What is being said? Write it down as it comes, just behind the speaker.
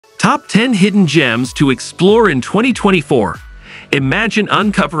Top 10 Hidden Gems to Explore in 2024. Imagine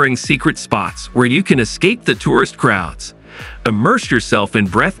uncovering secret spots where you can escape the tourist crowds. Immerse yourself in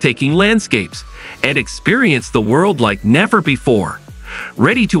breathtaking landscapes and experience the world like never before.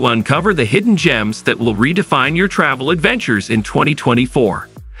 Ready to uncover the hidden gems that will redefine your travel adventures in 2024.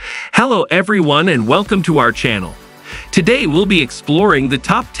 Hello everyone and welcome to our channel. Today we'll be exploring the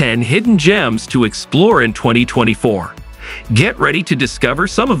top 10 hidden gems to explore in 2024. Get ready to discover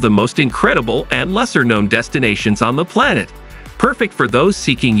some of the most incredible and lesser-known destinations on the planet, perfect for those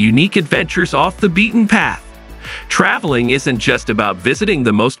seeking unique adventures off the beaten path. Traveling isn't just about visiting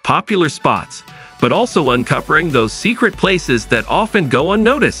the most popular spots, but also uncovering those secret places that often go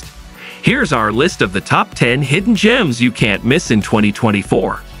unnoticed. Here's our list of the top 10 hidden gems you can't miss in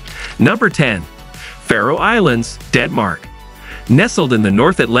 2024. Number 10. Faroe Islands, Denmark. Nestled in the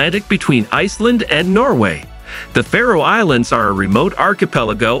North Atlantic between Iceland and Norway, the Faroe Islands are a remote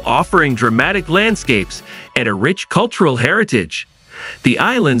archipelago offering dramatic landscapes and a rich cultural heritage. The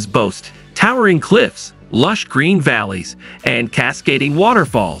islands boast towering cliffs, lush green valleys, and cascading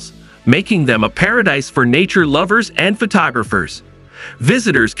waterfalls, making them a paradise for nature lovers and photographers.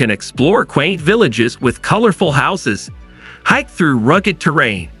 Visitors can explore quaint villages with colorful houses, hike through rugged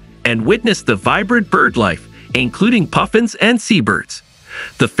terrain, and witness the vibrant bird life, including puffins and seabirds.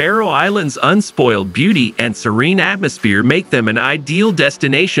 The Faroe Islands' unspoiled beauty and serene atmosphere make them an ideal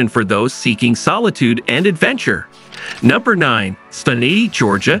destination for those seeking solitude and adventure. Number 9. Svaneti,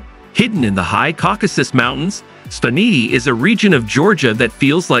 Georgia. Hidden in the high Caucasus Mountains, Svaneti is a region of Georgia that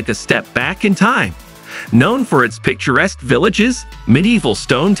feels like a step back in time. Known for its picturesque villages, medieval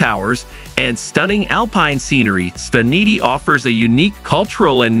stone towers, and stunning alpine scenery, Svaneti offers a unique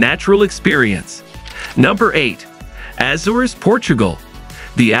cultural and natural experience. Number 8. Azores, Portugal.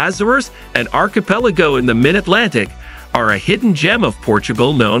 The Azores, an archipelago in the mid-Atlantic, are a hidden gem of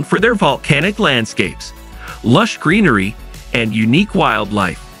Portugal known for their volcanic landscapes, lush greenery, and unique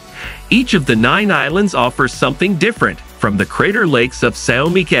wildlife. Each of the 9 islands offers something different, from the crater lakes of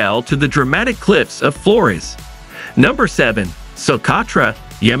São Miguel to the dramatic cliffs of Flores. Number 7. Socotra,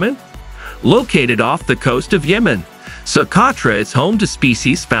 Yemen. Located off the coast of Yemen, Socotra is home to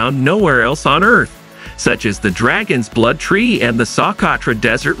species found nowhere else on Earth, such as the dragon's blood tree and the Socotra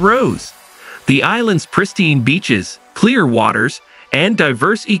desert rose. The island's pristine beaches, clear waters, and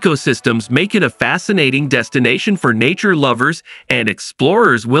diverse ecosystems make it a fascinating destination for nature lovers and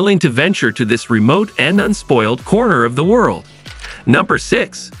explorers willing to venture to this remote and unspoiled corner of the world. Number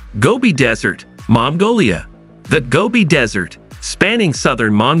 6. Gobi Desert, Mongolia. The Gobi Desert, spanning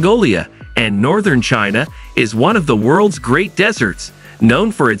southern Mongolia and northern China, is one of the world's great deserts,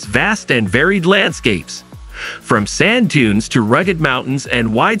 known for its vast and varied landscapes. From sand dunes to rugged mountains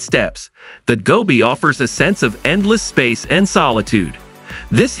and wide steppes, the Gobi offers a sense of endless space and solitude.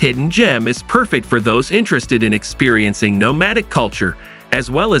 This hidden gem is perfect for those interested in experiencing nomadic culture, as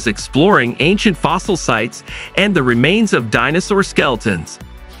well as exploring ancient fossil sites and the remains of dinosaur skeletons.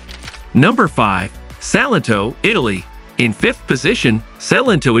 Number 5. Salento, Italy. In 5th position,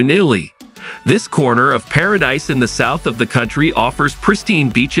 Salento in Italy. This corner of paradise in the south of the country offers pristine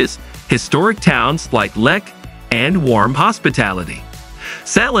beaches, historic towns like Lech, and warm hospitality.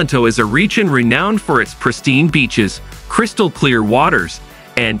 Salento is a region renowned for its pristine beaches, crystal-clear waters,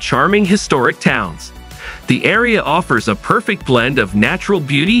 and charming historic towns. The area offers a perfect blend of natural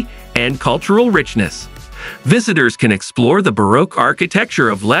beauty and cultural richness. Visitors can explore the Baroque architecture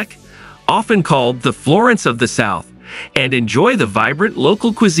of Lech, often called the Florence of the South, and enjoy the vibrant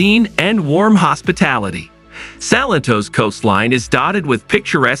local cuisine and warm hospitality. Salento's coastline is dotted with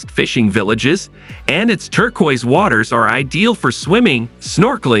picturesque fishing villages, and its turquoise waters are ideal for swimming,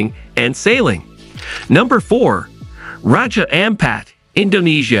 snorkeling, and sailing. Number 4. Raja Ampat,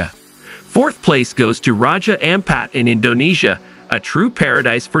 Indonesia. 4th place goes to Raja Ampat in Indonesia, a true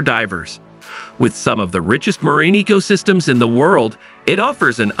paradise for divers. With some of the richest marine ecosystems in the world, it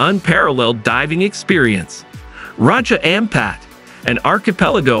offers an unparalleled diving experience. Raja Ampat, an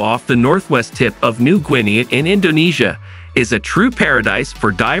archipelago off the northwest tip of New Guinea in Indonesia, is a true paradise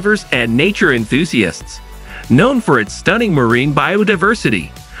for divers and nature enthusiasts. Known for its stunning marine biodiversity,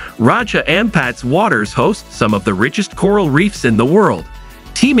 Raja Ampat's waters host some of the richest coral reefs in the world,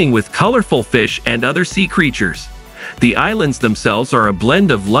 teeming with colorful fish and other sea creatures. The islands themselves are a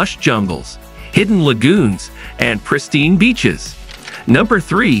blend of lush jungles, hidden lagoons, and pristine beaches. Number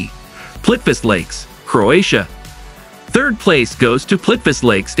 3. Plitvice Lakes, Croatia. 3rd place goes to Plitvice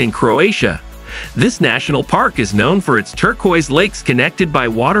Lakes in Croatia. This national park is known for its turquoise lakes connected by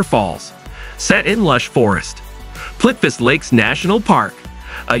waterfalls, set in lush forest. Plitvice Lakes National Park,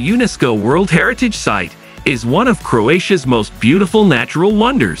 a UNESCO World Heritage Site, is one of Croatia's most beautiful natural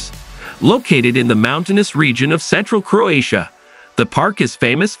wonders. Located in the mountainous region of central Croatia, the park is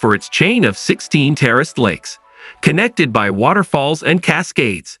famous for its chain of 16 terraced lakes, connected by waterfalls and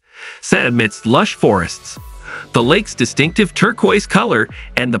cascades, set amidst lush forests. The lake's distinctive turquoise color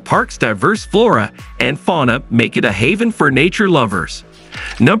and the park's diverse flora and fauna make it a haven for nature lovers.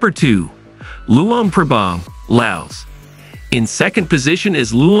 Number 2. Luang Prabang, Laos. In second position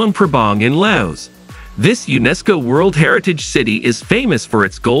is Luang Prabang in Laos. This UNESCO World Heritage City is famous for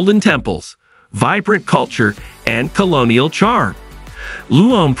its golden temples, vibrant culture, and colonial charm.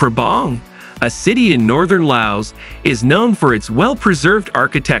 Luang Prabang, a city in northern Laos, is known for its well-preserved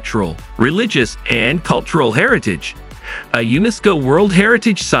architectural, religious, and cultural heritage. A UNESCO World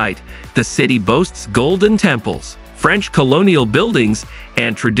Heritage Site, the city boasts golden temples, French colonial buildings,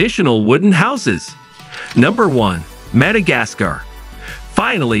 and traditional wooden houses. Number 1. Madagascar.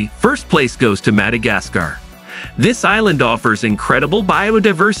 Finally, first place goes to Madagascar. This island offers incredible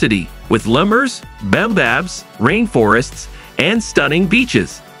biodiversity, with lemurs, baobabs, rainforests, and stunning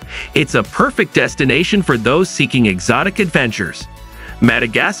beaches. It's a perfect destination for those seeking exotic adventures.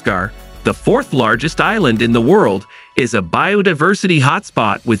 Madagascar, the fourth largest island in the world, is a biodiversity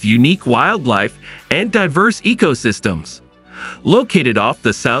hotspot with unique wildlife and diverse ecosystems. Located off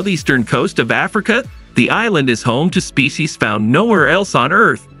the southeastern coast of Africa, the island is home to species found nowhere else on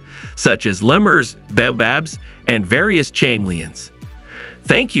Earth, such as lemurs, baobabs, and various chameleons.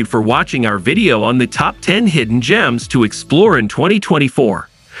 Thank you for watching our video on the top 10 hidden gems to explore in 2024.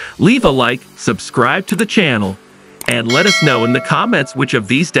 Leave a like, subscribe to the channel, and let us know in the comments which of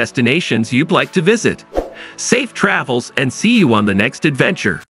these destinations you'd like to visit. Safe travels and see you on the next adventure.